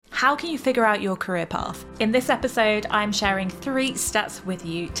how can you figure out your career path? In this episode, I'm sharing 3 steps with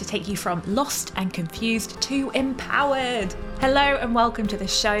you to take you from lost and confused to empowered. Hello and welcome to the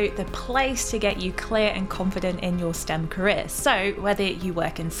show, the place to get you clear and confident in your STEM career. So whether you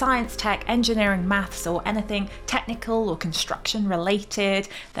work in science, tech, engineering, maths, or anything technical or construction related,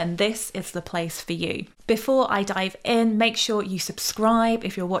 then this is the place for you. Before I dive in, make sure you subscribe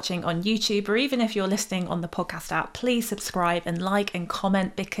if you're watching on YouTube, or even if you're listening on the podcast app, please subscribe and like and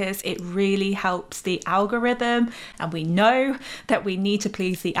comment because it really helps the algorithm, and we know that we need to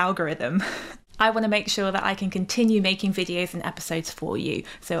please the algorithm. I want to make sure that I can continue making videos and episodes for you,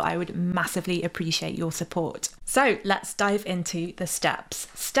 so I would massively appreciate your support. So let's dive into the steps.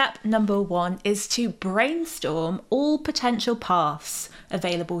 Step number 1 is to brainstorm all potential paths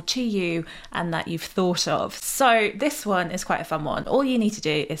available to you and that you've thought of. So this one is quite a fun one. All you need to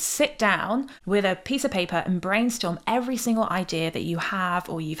do is sit down with a piece of paper and brainstorm every single idea that you have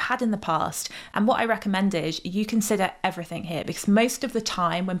or you've had in the past. And what I recommend is you consider everything here, because most of the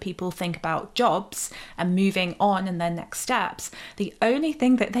time when people think about jobs and moving on and their next steps, the only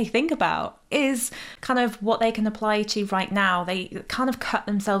thing that they think about is kind of what they can apply to right now. They kind of cut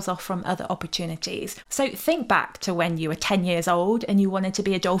themselves off from other opportunities. So think back to when you were 10 years old and you wanted to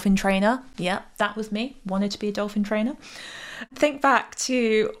be a dolphin trainer. Yeah, that was me, wanted to be a dolphin trainer. Think back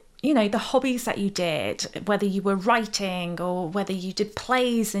to the hobbies that you did, whether you were writing or whether you did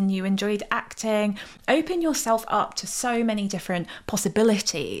plays and you enjoyed acting. Open yourself up to so many different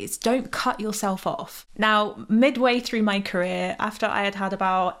possibilities. Don't cut yourself off. Now, midway through my career, after I had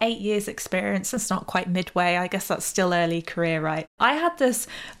about 8 years experience, that's not quite midway, I guess that's still early career, right? I had this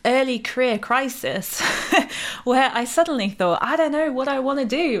early career crisis where I suddenly thought, I don't know what I want to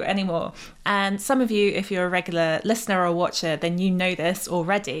do anymore. And some of you, if you're a regular listener or watcher, then you know this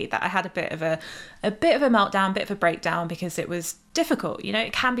already, that I had a bit of a meltdown, bit of a breakdown, because it was difficult.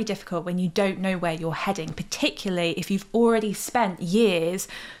 It can be difficult when you don't know where you're heading, particularly if you've already spent years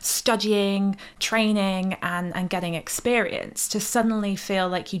studying, training, and getting experience. To suddenly feel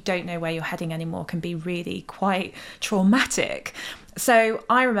like you don't know where you're heading anymore can be really quite traumatic. So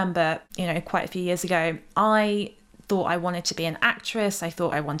I remember, quite a few years ago, I thought I wanted to be an actress. I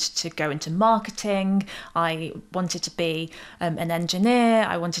thought I wanted to go into marketing. I wanted to be an engineer.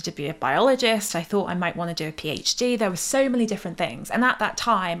 I wanted to be a biologist. I thought I might want to do a PhD. There were so many different things. And at that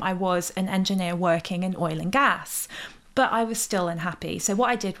time, I was an engineer working in oil and gas. But I was still unhappy. So what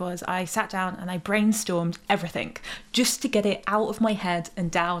I did was I sat down and I brainstormed everything just to get it out of my head and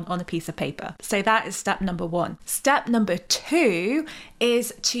down on a piece of paper. So that is step number 1. Step number 2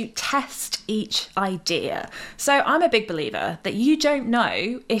 is to test each idea. So I'm a big believer that you don't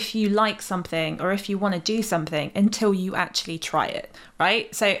know if you like something or if you want to do something until you actually try it,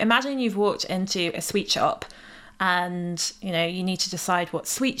 right? So imagine you've walked into a sweet shop and you need to decide what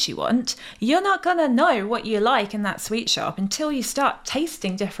sweets you want. You're not going to know what you like in that sweet shop until you start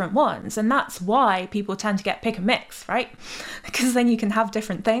tasting different ones. And that's why people tend to get pick and mix, right? Because then you can have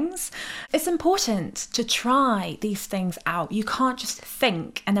different things. It's important to try these things out. You can't just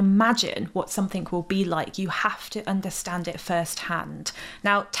think and imagine what something will be like. You have to understand it firsthand.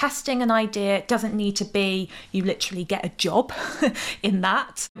 Now, testing an idea doesn't need to be you literally get a job in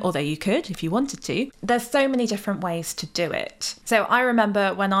that, although you could if you wanted to. There's so many different ways to do it. So I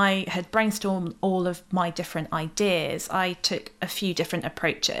remember when I had brainstormed all of my different ideas, I took a few different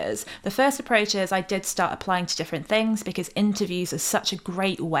approaches. The first approach is I did start applying to different things, because interviews are such a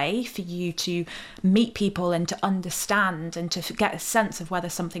great way for you to meet people and to understand and to get a sense of whether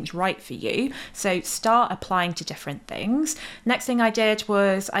something's right for you. So start applying to different things. Next thing I did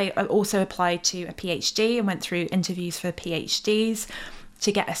was I also applied to a PhD and went through interviews for PhDs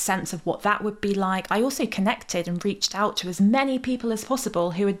to get a sense of what that would be like. I also connected and reached out to as many people as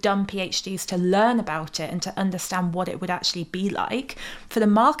possible who had done PhDs to learn about it and to understand what it would actually be like. For the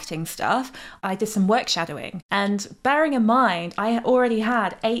marketing stuff, I did some work shadowing. And bearing in mind, I already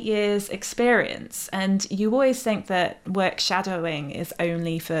had 8 years experience. And you always think that work shadowing is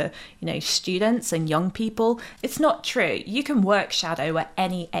only for, students and young people. It's not true. You can work shadow at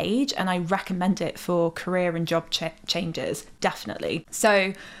any age, and I recommend it for career and job changes, definitely. So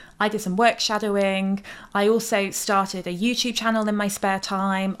I did some work shadowing. I also started a YouTube channel in my spare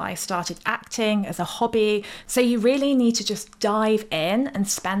time. I started acting as a hobby. So you really need to just dive in and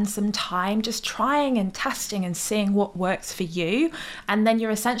spend some time just trying and testing and seeing what works for you. And then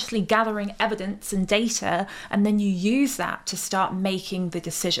you're essentially gathering evidence and data, and then you use that to start making the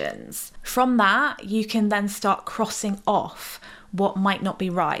decisions. From that, you can then start crossing off what might not be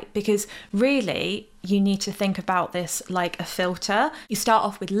right, because really you need to think about this like a filter. You start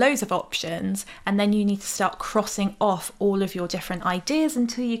off with loads of options, and then you need to start crossing off all of your different ideas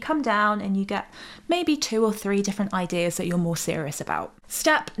until you come down and you get maybe 2 or 3 different ideas that you're more serious about.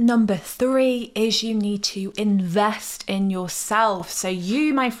 Step number 3 is you need to invest in yourself. So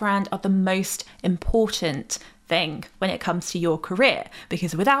you, my friend, are the most important thing when it comes to your career,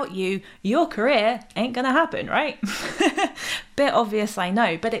 because without you, your career ain't gonna happen, right? Bit obvious, I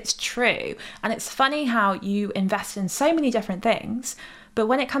know, but it's true. And it's funny how you invest in so many different things, but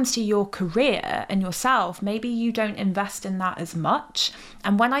when it comes to your career and yourself, maybe you don't invest in that as much.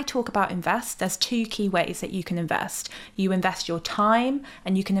 And when I talk about invest, there's 2 key ways that you can invest. You invest your time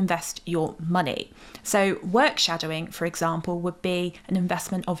and you can invest your money. So work shadowing, for example, would be an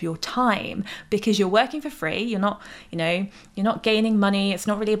investment of your time, because you're working for free. You're not gaining money. It's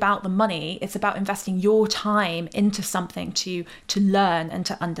not really about the money. It's about investing your time into something to learn and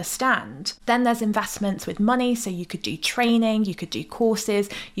to understand. Then there's investments with money. So you could do training, you could do courses,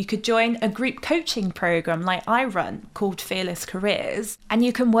 you could join a group coaching program like I run called Fearless Careers. And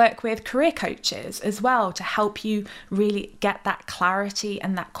you can work with career coaches as well to help you really get that clarity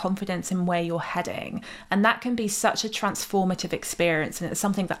and that confidence in where you're heading. And that can be such a transformative experience. And it's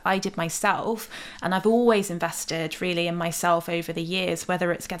something that I did myself. And I've always invested really in myself over the years,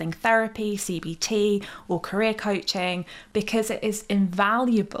 whether it's getting therapy, CBT, or career coaching, because it is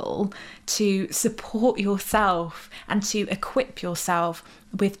invaluable to support yourself and to equip yourself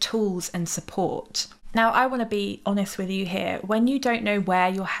with tools and support. Now, I want to be honest with you here. When you don't know where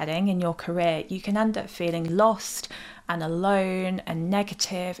you're heading in your career, you can end up feeling lost and alone and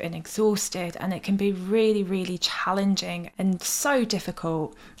negative and exhausted, and it can be really, really challenging and so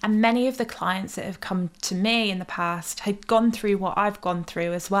difficult. And many of the clients that have come to me in the past had gone through what I've gone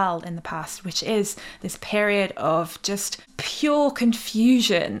through as well in the past, which is this period of just pure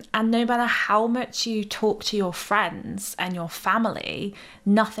confusion. And no matter how much you talk to your friends and your family,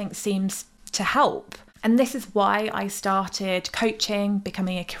 nothing seems to help. And this is why I started coaching,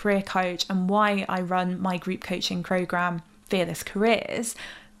 becoming a career coach, and why I run my group coaching program, Fearless Careers,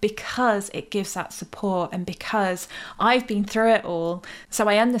 because it gives that support and because I've been through it all. So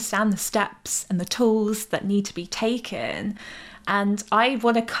I understand the steps and the tools that need to be taken. And I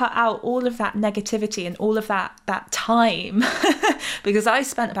want to cut out all of that negativity and all of that time because I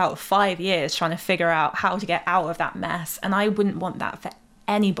spent about 5 years trying to figure out how to get out of that mess. And I wouldn't want that for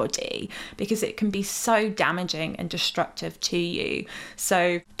anybody, because it can be so damaging and destructive to you.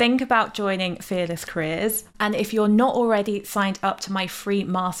 So think about joining Fearless Careers. And if you're not already signed up to my free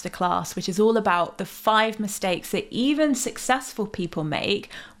masterclass, which is all about the 5 mistakes that even successful people make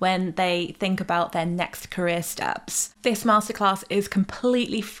when they think about their next career steps, this masterclass is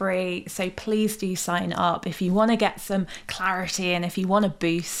completely free. So please do sign up. If you want to get some clarity and if you want a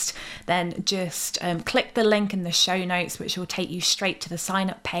boost, then just click the link in the show notes, which will take you straight to the sign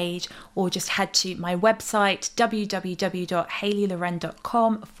up page, or just head to my website,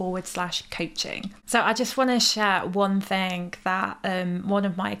 www.hayleyloren.com/coaching. So I just want to share one thing that one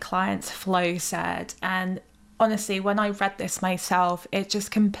of my clients, Flo, said. And honestly, when I read this myself, it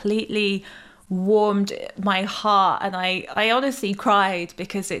just completely warmed my heart, and I honestly cried,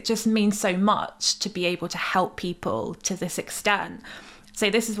 because it just means so much to be able to help people to this extent. So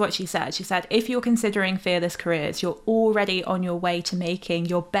this is what she said. She said, if you're considering Fearless Careers, you're already on your way to making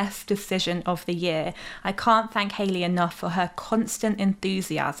your best decision of the year. I can't thank Hayley enough for her constant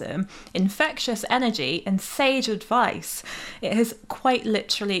enthusiasm, infectious energy, and sage advice. It has quite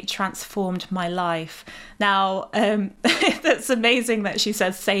literally transformed my life. Now, that's amazing that she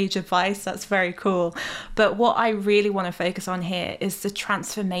says sage advice. That's very cool. But what I really want to focus on here is the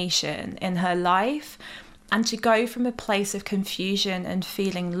transformation in her life. And to go from a place of confusion and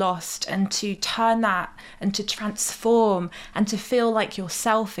feeling lost, and to turn that and to transform and to feel like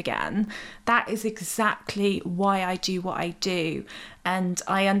yourself again, that is exactly why I do what I do. And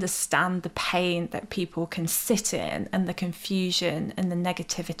I understand the pain that people can sit in, and the confusion and the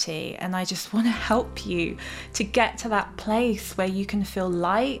negativity. And I just want to help you to get to that place where you can feel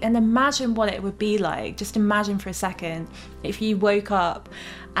light. And imagine what it would be like. Just imagine for a second if you woke up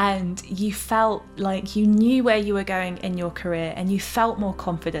and you felt like you knew where you were going in your career, and you felt more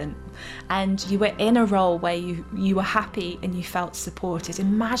confident, and you were in a role where you were happy and you felt supported.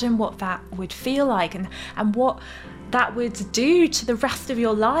 Imagine what that would feel like, and what that would do to the rest of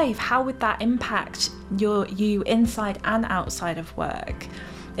your life. How would that impact you inside and outside of work?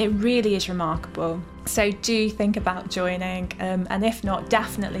 It really is remarkable. So do think about joining, and if not,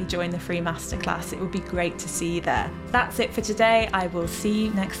 definitely join the free masterclass. It would be great to see you there. That's it for today. I will see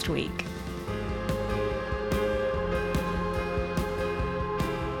you next week.